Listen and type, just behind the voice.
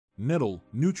Nettle,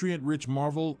 nutrient-rich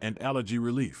marvel and allergy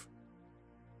relief.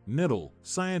 Nettle,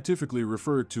 scientifically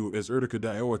referred to as Urtica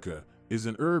dioica, is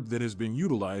an herb that has been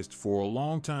utilized for a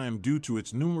long time due to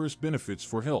its numerous benefits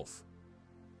for health.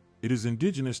 It is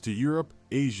indigenous to Europe,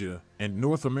 Asia, and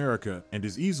North America and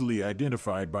is easily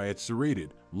identified by its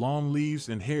serrated, long leaves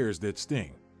and hairs that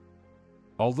sting.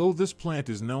 Although this plant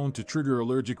is known to trigger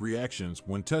allergic reactions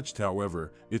when touched,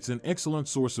 however, it's an excellent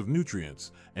source of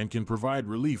nutrients and can provide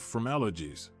relief from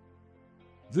allergies.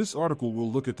 This article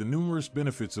will look at the numerous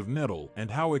benefits of nettle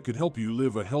and how it could help you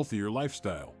live a healthier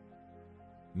lifestyle.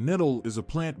 Nettle is a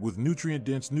plant with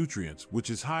nutrient-dense nutrients which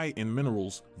is high in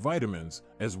minerals, vitamins,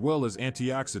 as well as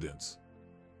antioxidants.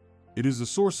 It is a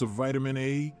source of vitamin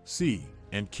A, C,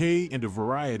 and K and a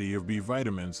variety of B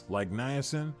vitamins like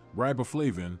niacin,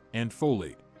 riboflavin, and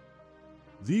folate.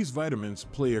 These vitamins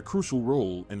play a crucial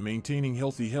role in maintaining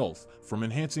healthy health, from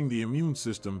enhancing the immune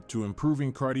system to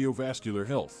improving cardiovascular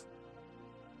health.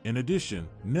 In addition,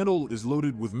 nettle is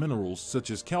loaded with minerals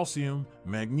such as calcium,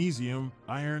 magnesium,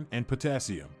 iron, and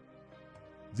potassium.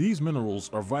 These minerals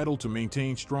are vital to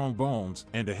maintain strong bones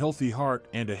and a healthy heart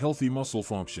and a healthy muscle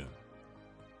function.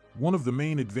 One of the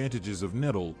main advantages of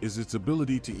nettle is its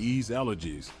ability to ease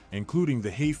allergies, including the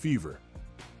hay fever.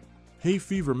 Hay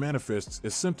fever manifests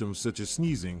as symptoms such as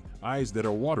sneezing, eyes that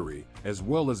are watery, as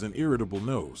well as an irritable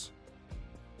nose.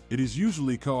 It is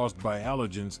usually caused by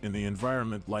allergens in the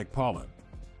environment like pollen.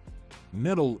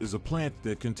 Nettle is a plant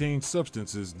that contains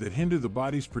substances that hinder the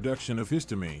body's production of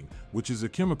histamine, which is a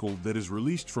chemical that is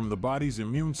released from the body's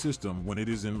immune system when it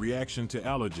is in reaction to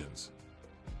allergens.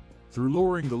 Through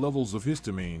lowering the levels of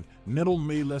histamine, nettle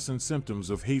may lessen symptoms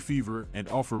of hay fever and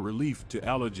offer relief to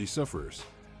allergy sufferers.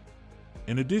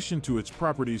 In addition to its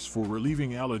properties for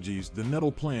relieving allergies, the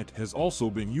nettle plant has also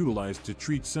been utilized to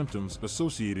treat symptoms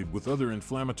associated with other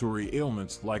inflammatory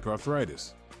ailments like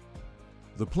arthritis.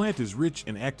 The plant is rich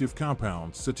in active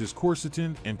compounds such as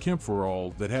quercetin and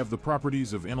camphorol that have the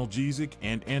properties of analgesic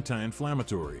and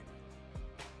anti-inflammatory.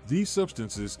 These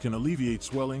substances can alleviate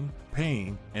swelling,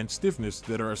 pain, and stiffness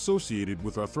that are associated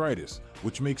with arthritis,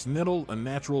 which makes nettle a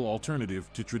natural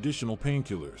alternative to traditional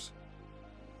painkillers.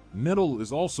 Nettle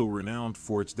is also renowned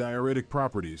for its diuretic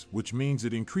properties, which means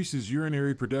it increases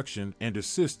urinary production and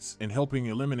assists in helping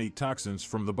eliminate toxins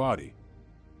from the body.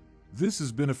 This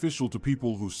is beneficial to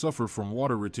people who suffer from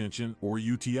water retention or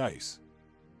UTIs.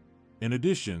 In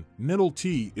addition, nettle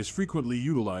tea is frequently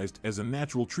utilized as a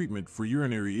natural treatment for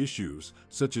urinary issues,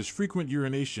 such as frequent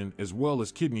urination as well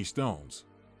as kidney stones.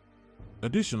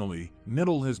 Additionally,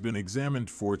 nettle has been examined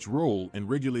for its role in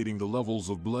regulating the levels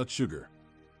of blood sugar.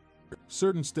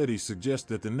 Certain studies suggest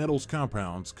that the nettle's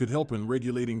compounds could help in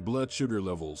regulating blood sugar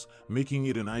levels, making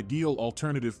it an ideal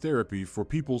alternative therapy for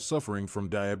people suffering from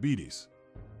diabetes.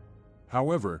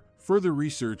 However, further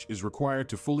research is required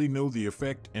to fully know the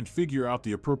effect and figure out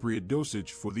the appropriate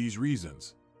dosage for these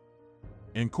reasons.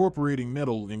 Incorporating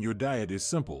nettle in your diet is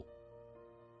simple.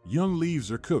 Young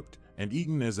leaves are cooked and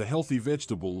eaten as a healthy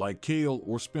vegetable like kale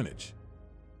or spinach.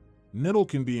 Nettle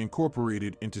can be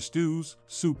incorporated into stews,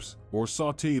 soups, or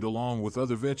sautéed along with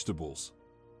other vegetables.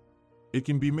 It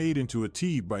can be made into a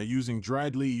tea by using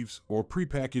dried leaves or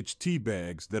prepackaged tea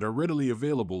bags that are readily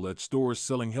available at stores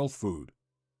selling health food.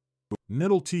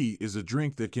 Nettle tea is a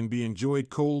drink that can be enjoyed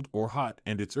cold or hot,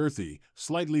 and its earthy,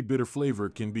 slightly bitter flavor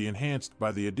can be enhanced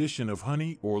by the addition of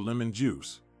honey or lemon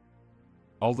juice.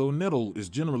 Although nettle is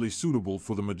generally suitable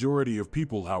for the majority of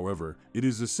people, however, it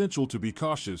is essential to be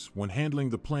cautious when handling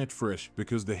the plant fresh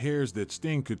because the hairs that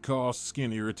sting could cause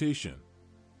skin irritation.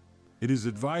 It is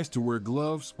advised to wear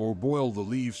gloves or boil the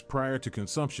leaves prior to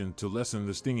consumption to lessen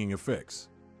the stinging effects.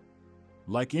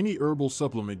 Like any herbal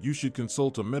supplement, you should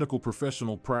consult a medical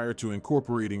professional prior to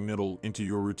incorporating nettle into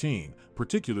your routine,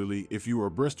 particularly if you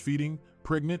are breastfeeding,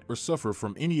 pregnant, or suffer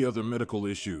from any other medical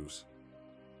issues.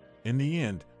 In the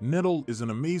end, nettle is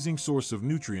an amazing source of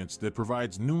nutrients that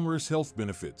provides numerous health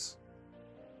benefits.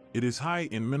 It is high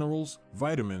in minerals,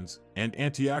 vitamins, and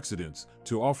antioxidants,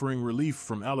 to offering relief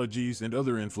from allergies and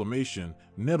other inflammation.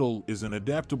 Nettle is an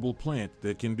adaptable plant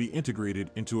that can be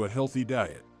integrated into a healthy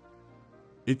diet.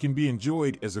 It can be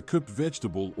enjoyed as a cooked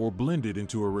vegetable or blended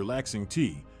into a relaxing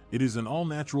tea. It is an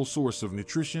all-natural source of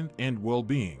nutrition and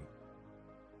well-being.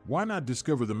 Why not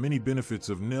discover the many benefits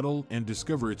of nettle and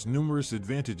discover its numerous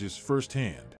advantages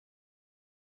firsthand?